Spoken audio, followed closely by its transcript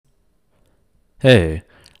Hey,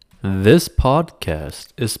 this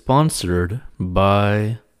podcast is sponsored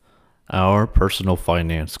by our personal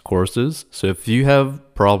finance courses. So if you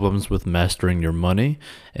have problems with mastering your money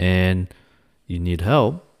and you need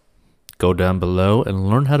help, go down below and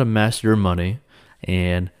learn how to master your money.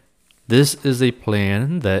 And this is a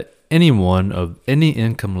plan that anyone of any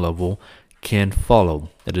income level can follow.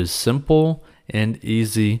 It is simple and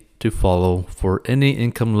easy to follow for any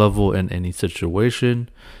income level and any situation,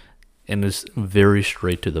 and it's very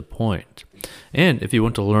straight to the point. And if you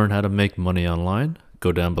want to learn how to make money online,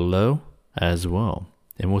 go down below as well.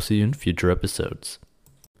 And we'll see you in future episodes.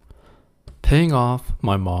 Paying off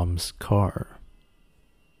my mom's car.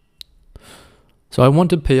 So I want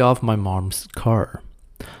to pay off my mom's car.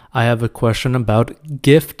 I have a question about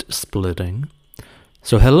gift splitting.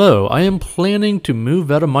 So hello, I am planning to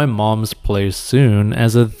move out of my mom's place soon.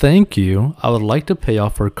 As a thank you, I would like to pay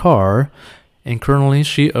off her car, and currently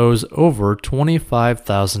she owes over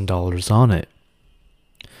 $25,000 on it.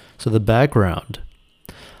 So the background.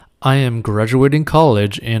 I am graduating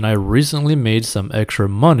college and I recently made some extra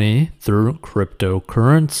money through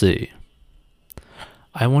cryptocurrency.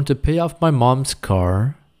 I want to pay off my mom's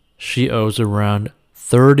car. She owes around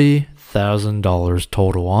 $30,000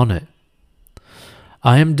 total on it.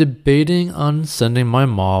 I am debating on sending my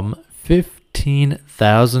mom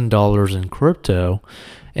 $15,000 in crypto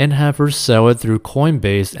and have her sell it through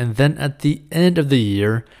Coinbase, and then at the end of the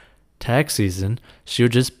year, tax season, she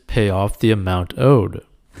would just pay off the amount owed.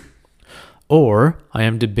 Or I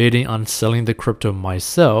am debating on selling the crypto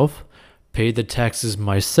myself, pay the taxes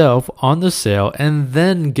myself on the sale, and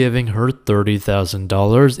then giving her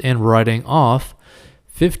 $30,000 and writing off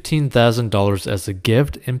 $15,000 as a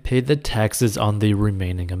gift and pay the taxes on the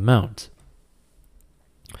remaining amount.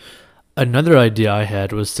 Another idea I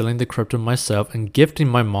had was selling the crypto myself and gifting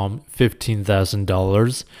my mom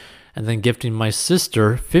 $15,000 and then gifting my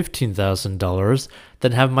sister $15,000,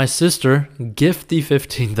 then have my sister gift the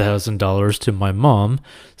 $15,000 to my mom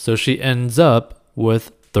so she ends up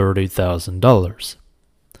with $30,000.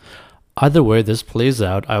 Either way this plays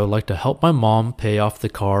out, I would like to help my mom pay off the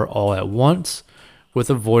car all at once, with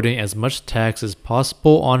avoiding as much tax as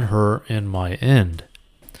possible on her and my end.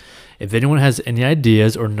 If anyone has any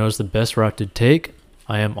ideas or knows the best route to take,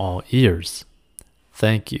 I am all ears.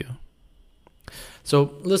 Thank you.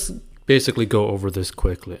 So let's basically go over this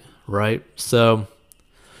quickly, right? So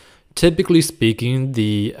typically speaking,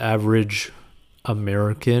 the average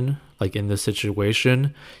American, like in this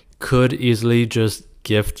situation, could easily just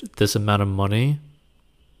gift this amount of money,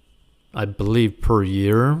 I believe, per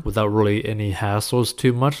year without really any hassles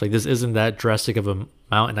too much. Like this isn't that drastic of an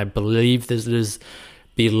amount, and I believe this is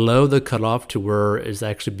below the cutoff to where it's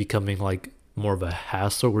actually becoming like more of a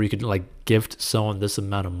hassle where you can like gift someone this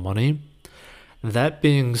amount of money. That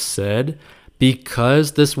being said,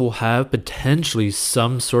 because this will have potentially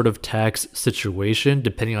some sort of tax situation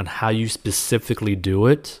depending on how you specifically do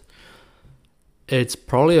it, it's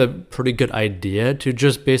probably a pretty good idea to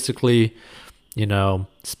just basically,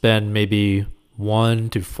 spend maybe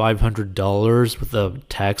 $100 to $500 with a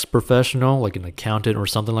tax professional, like an accountant or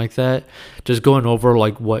something like that, just going over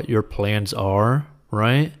like what your plans are,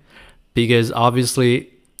 right? Because obviously,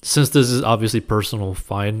 since this is obviously personal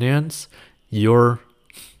finance, your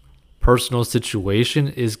personal situation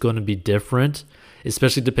is going to be different,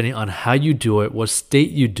 especially depending on how you do it, what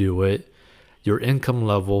state you do it, your income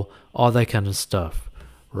level, all that kind of stuff,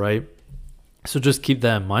 right? So just keep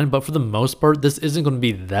that in mind. But for the most part, this isn't going to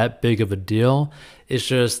be that big of a deal. It's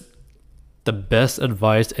just the best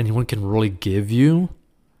advice anyone can really give you,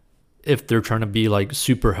 if they're trying to be like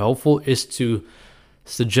super helpful, is to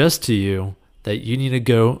suggest to you that you need to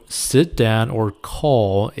go sit down or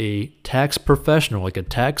call a tax professional, like a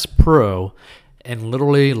tax pro, and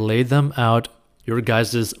literally lay them out your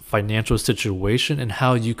guys' financial situation and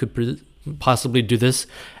how you could possibly do this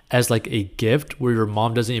as like a gift where your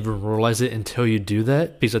mom doesn't even realize it until you do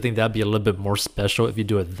that, because I think that'd be a little bit more special if you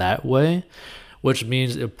do it that way, which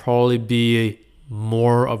means it'd probably be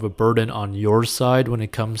more of a burden on your side when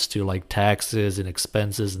it comes to like taxes and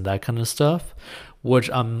expenses and that kind of stuff, which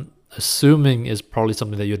I'm assuming is probably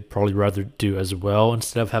something that you'd probably rather do as well,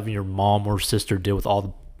 instead of having your mom or sister deal with all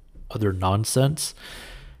the other nonsense.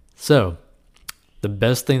 So the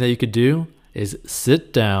best thing that you could do is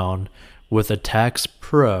sit down with a tax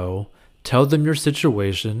pro, tell them your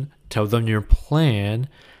situation, tell them your plan,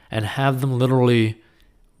 and have them literally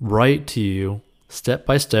write to you step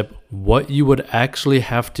by step what you would actually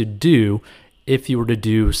have to do if you were to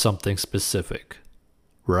do something specific,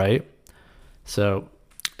 right? So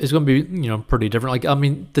it's going to be, pretty different. Like, I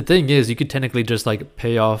mean, the thing is, you could technically just like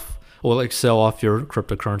pay off or like sell off your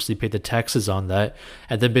cryptocurrency, pay the taxes on that,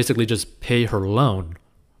 and then basically just pay her loan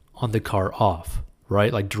on the car off,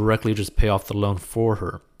 right? Like directly just pay off the loan for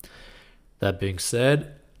her. That being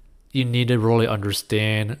said, you need to really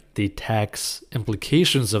understand the tax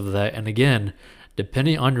implications of that. And again,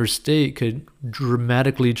 depending on your state, could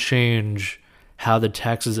dramatically change how the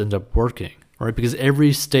taxes end up working, right? Because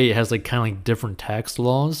every state has like kind of like different tax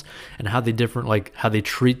laws and how they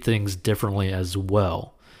treat things differently as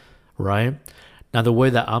well, right? Now, the way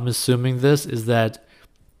that I'm assuming this is that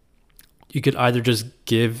you could either just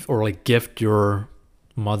give or like gift your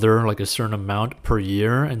mother like a certain amount per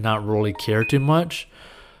year and not really care too much.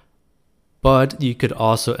 But you could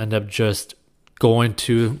also end up just going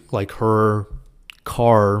to like her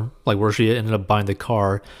car, like where she ended up buying the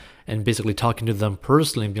car, and basically talking to them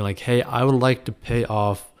personally and being like, hey, I would like to pay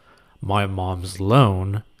off my mom's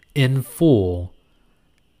loan in full.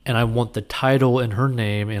 And I want the title in her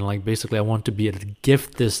name. And like basically I want to be able to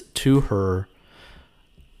gift this to her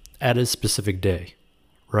at a specific day,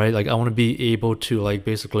 right? Like I want to be able to like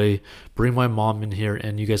basically bring my mom in here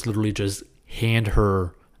and you guys literally just hand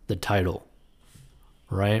her the title,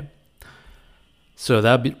 right? So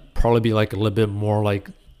that'd probably be like a little bit more like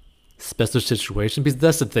special situation, because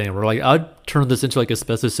that's the thing where like I'd turn this into like a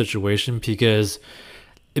special situation because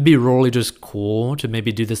it'd be really just cool to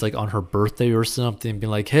maybe do this like on her birthday or something, be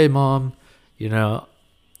like, hey mom, you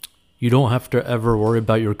don't have to ever worry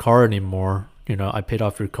about your car anymore. I paid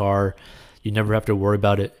off your car. You never have to worry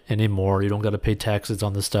about it anymore. You don't got to pay taxes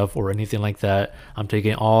on the stuff or anything like that. I'm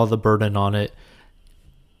taking all the burden on it.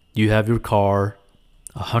 You have your car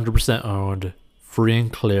 100% owned, free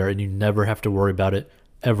and clear, and you never have to worry about it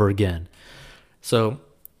ever again. So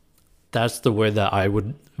that's the way that I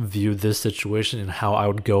would view this situation and how I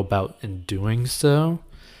would go about in doing so.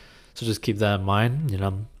 So just keep that in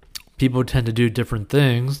mind. People tend to do different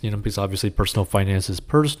things, because obviously personal finance is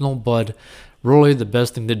personal, but really the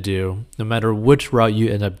best thing to do, no matter which route you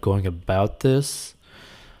end up going about this,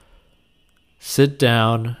 sit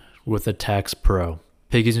down with a tax pro.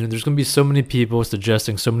 Because there's going to be so many people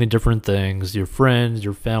suggesting so many different things, your friends,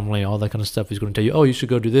 your family, all that kind of stuff. He's going to tell you, oh, you should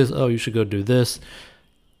go do this. Oh, you should go do this.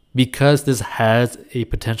 Because this has a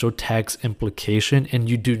potential tax implication and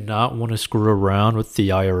you do not want to screw around with the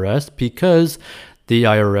IRS, because the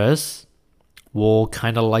IRS will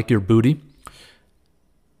kind of like your booty.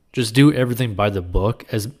 Just do everything by the book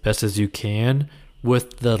as best as you can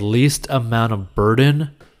with the least amount of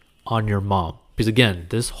burden on your mom. Because again,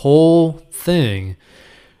 this whole thing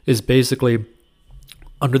is basically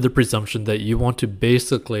under the presumption that you want to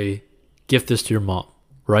basically gift this to your mom,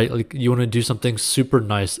 right? Like you want to do something super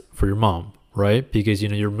nice for your mom, right? Because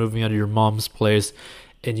you're moving out of your mom's place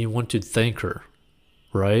and you want to thank her,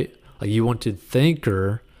 right? Like you want to thank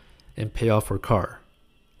her and pay off her car.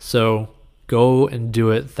 So go and do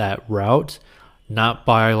it that route. Not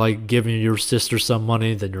by like giving your sister some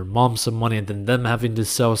money, then your mom some money, and then them having to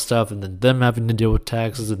sell stuff, and then them having to deal with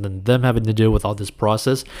taxes, and then them having to deal with all this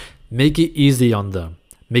process. Make it easy on them.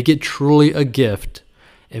 Make it truly a gift,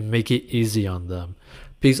 and make it easy on them.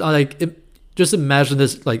 Because just imagine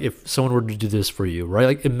this, like if someone were to do this for you, right?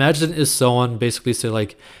 Like imagine if someone basically say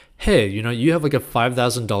like, hey, you have like a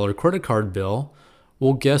 $5,000 credit card bill.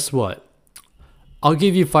 Well, guess what? I'll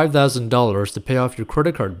give you $5,000 to pay off your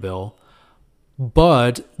credit card bill.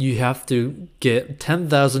 But you have to get $10,000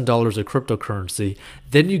 of cryptocurrency.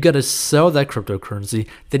 Then you got to sell that cryptocurrency.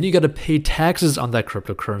 Then you got to pay taxes on that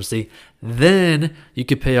cryptocurrency. Then you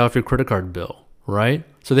can pay off your credit card bill, right?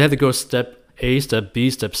 So they have to go step A, step B,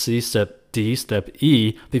 step C, step D, step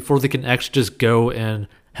E before they can actually just go and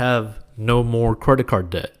have no more credit card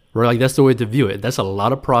debt, right? Like that's the way to view it. That's a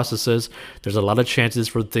lot of processes. There's a lot of chances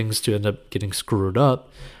for things to end up getting screwed up.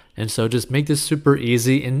 And so just make this super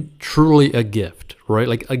easy and truly a gift, right?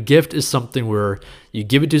 Like a gift is something where you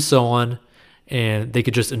give it to someone and they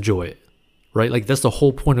could just enjoy it, right? Like that's the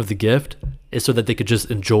whole point of the gift, is so that they could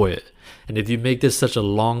just enjoy it. And if you make this such a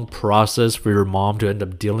long process for your mom to end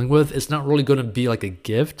up dealing with, it's not really going to be like a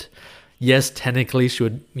gift. Yes, technically she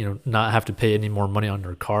would, not have to pay any more money on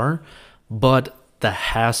her car, but the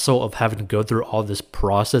hassle of having to go through all this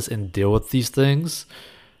process and deal with these things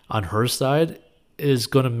on her side is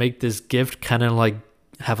going to make this gift kind of like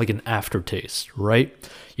have like an aftertaste, right?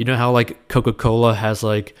 You know how like Coca-Cola has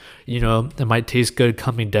like, it might taste good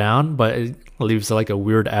coming down, but it leaves like a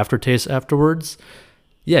weird aftertaste afterwards.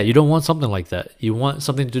 Yeah, you don't want something like that. You want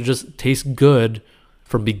something to just taste good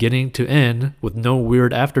from beginning to end with no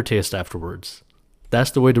weird aftertaste afterwards.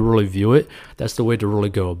 That's the way to really view it. That's the way to really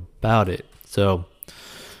go about it. So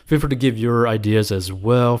feel free to give your ideas as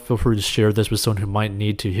well. Feel free to share this with someone who might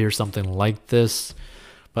need to hear something like this.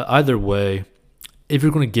 But either way, if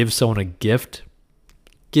you're going to give someone a gift,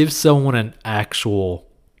 give someone an actual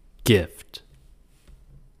gift.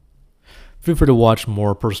 Feel free to watch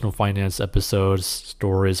more personal finance episodes,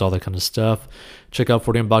 stories, all that kind of stuff. Check out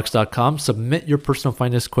 40inbox.com. Submit your personal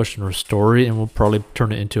finance question or story, and we'll probably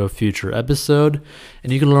turn it into a future episode.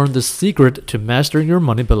 And you can learn the secret to mastering your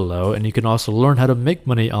money below. And you can also learn how to make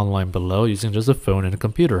money online below using just a phone and a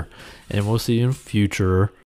computer. And we'll see you in future